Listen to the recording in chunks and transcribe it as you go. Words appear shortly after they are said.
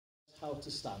how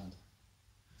to stand.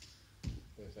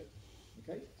 Perfect.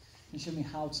 Okay. Can you show me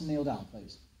how to kneel down,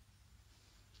 please?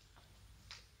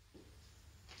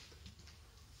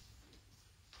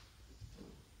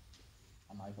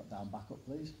 And now you've got down, back up,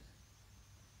 please.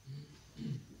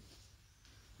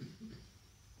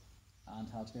 And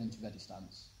how to go into ready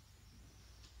stance.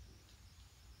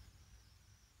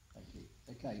 Thank you.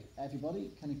 Okay,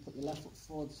 everybody, can you put your left foot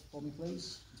forward for me,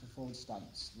 please? Into a forward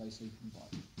stance, low sleep and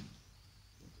wide.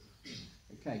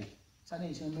 Okay,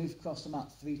 technique, you're going to move across the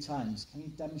mat 3 times. Can you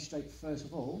demonstrate, first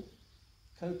of all,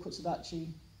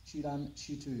 Kokutsudachi, Shudan,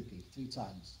 Shuturuki, 3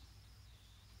 times,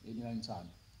 in your own time.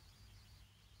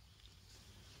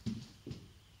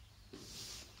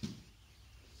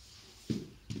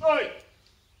 Oi!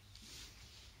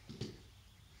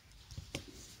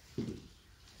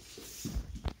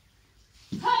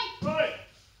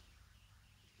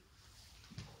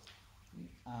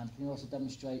 And can you also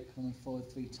demonstrate coming forward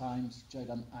 3 times,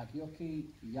 Jodan Agyoki,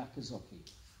 Yakuzoki,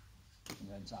 in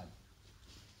your own time.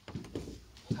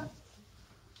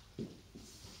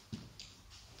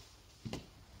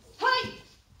 Hey!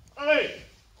 Hey!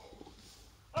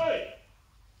 Hey!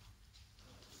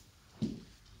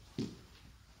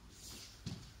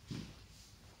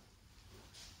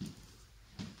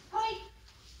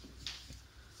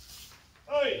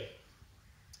 Hey!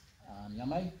 And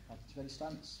Yame, back to ready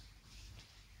stance.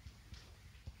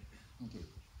 Thank you.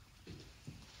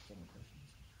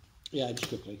 Yeah, just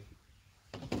quickly.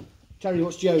 Terry,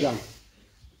 what's Jodan?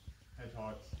 Head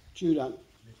height. Judan.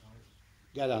 Mid height.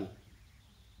 Gadan.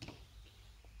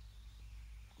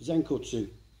 Zenkutsu.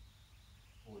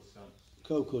 Forward stance.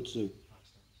 Kokutsu. Back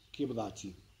stance.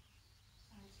 Kibabachi.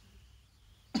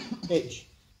 Hitch.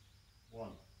 1,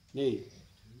 Knee. 2,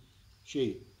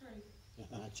 She. 3.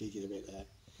 I cheated a bit there.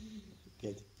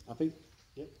 Good. Happy?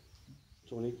 Yep.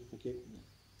 Tony, thank you.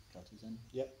 Kata's in.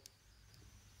 Yep.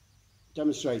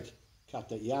 Demonstrate.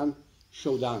 Kata Yan.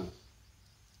 Shodan.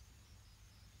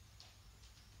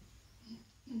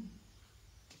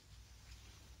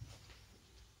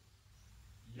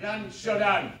 Yan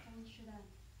Shodan.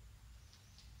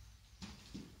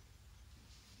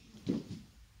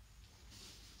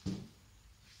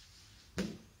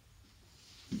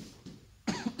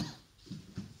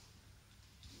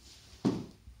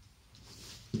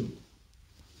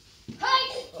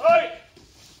 Hey!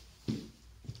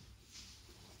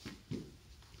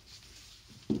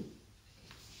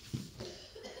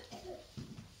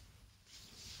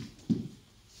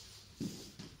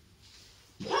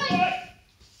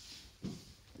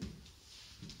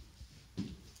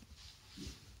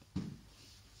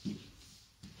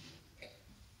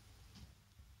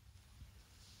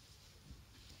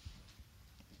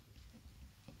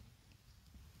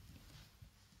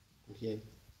 Thank you.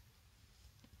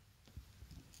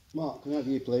 Mark, can I have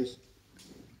you, please?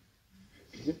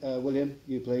 William,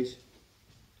 you, please.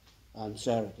 And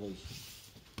Sarah, please.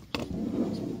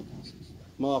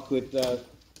 Mark with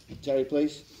Terry,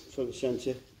 please. Front and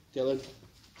centre. Dylan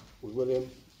with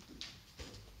William.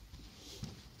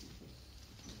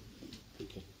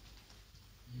 Okay.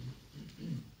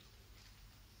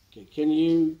 Okay, can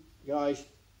you guys,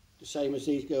 the same as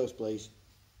these girls, please?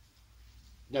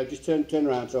 No, just turn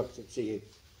around so I can see you.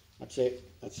 That's it,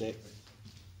 that's it.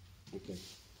 Okay.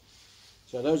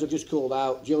 So those are just called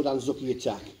out Jodan Zuki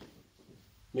attack.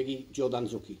 Miggy Jodan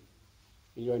Zuki.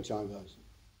 In your own time, guys.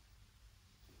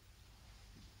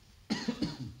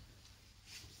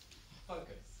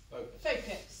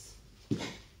 Focus.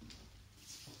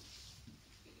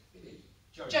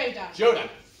 Jodan. Jodan.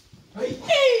 Hey!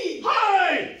 Hey!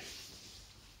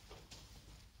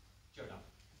 Jodan.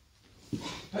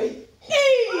 Hey!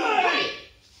 Hey!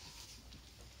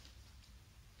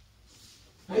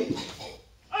 Hey! Hey!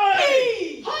 Hey!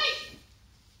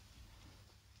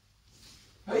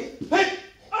 Hey! Hey!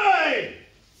 Hey!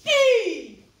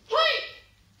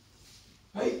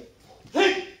 Hey! Hey! Hey! Hey! Hey!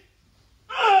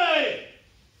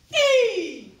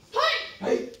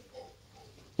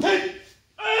 Hey!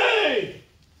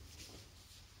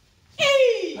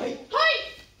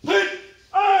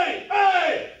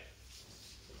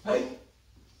 Hey!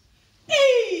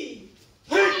 Hey!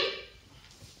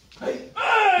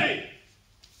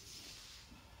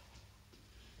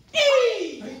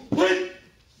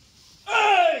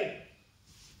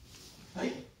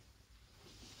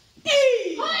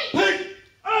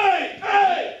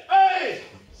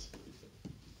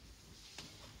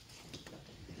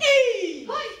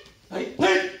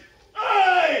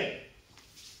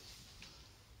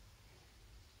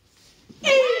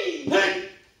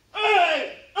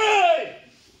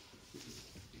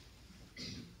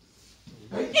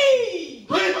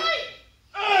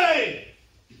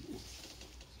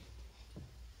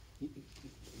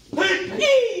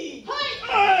 Hey! Hey!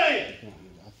 Hey!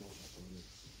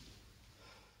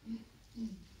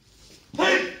 Hey!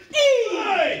 Hey!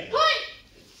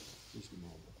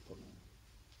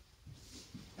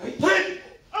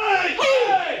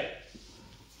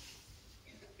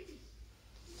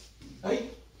 Hey!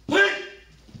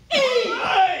 Hey!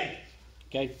 Hey!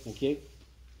 Okay, thank you.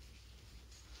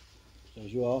 So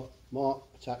as you are, Mark,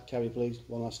 attack Terry, please,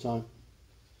 one last time.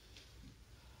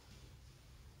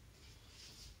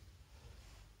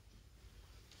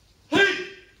 Hey!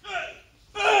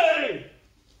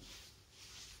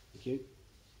 Thank you.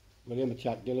 William,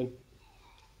 attack Dylan.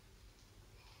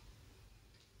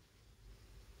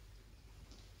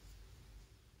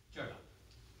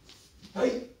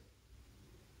 Hey!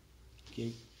 Thank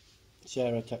you.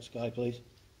 Sarah, attack Skye, please.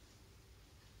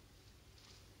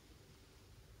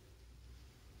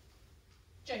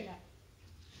 Joker.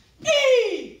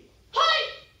 Hey!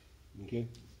 Thank you.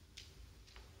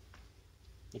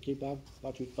 Thank you, Bob.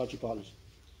 Battery partners.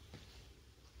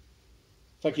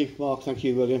 Thank you, Mark. Thank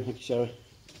you, William. Thank you, Sarah.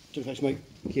 Thanks, mate.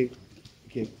 Thank you.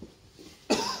 Thank you.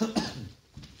 That's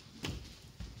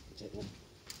it then.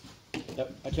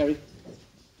 Yep. Hi, Terry.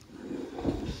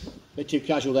 Bit too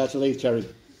casual there to leave, Terry.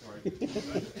 Sorry.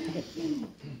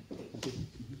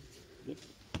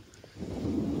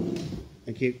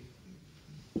 Thank you.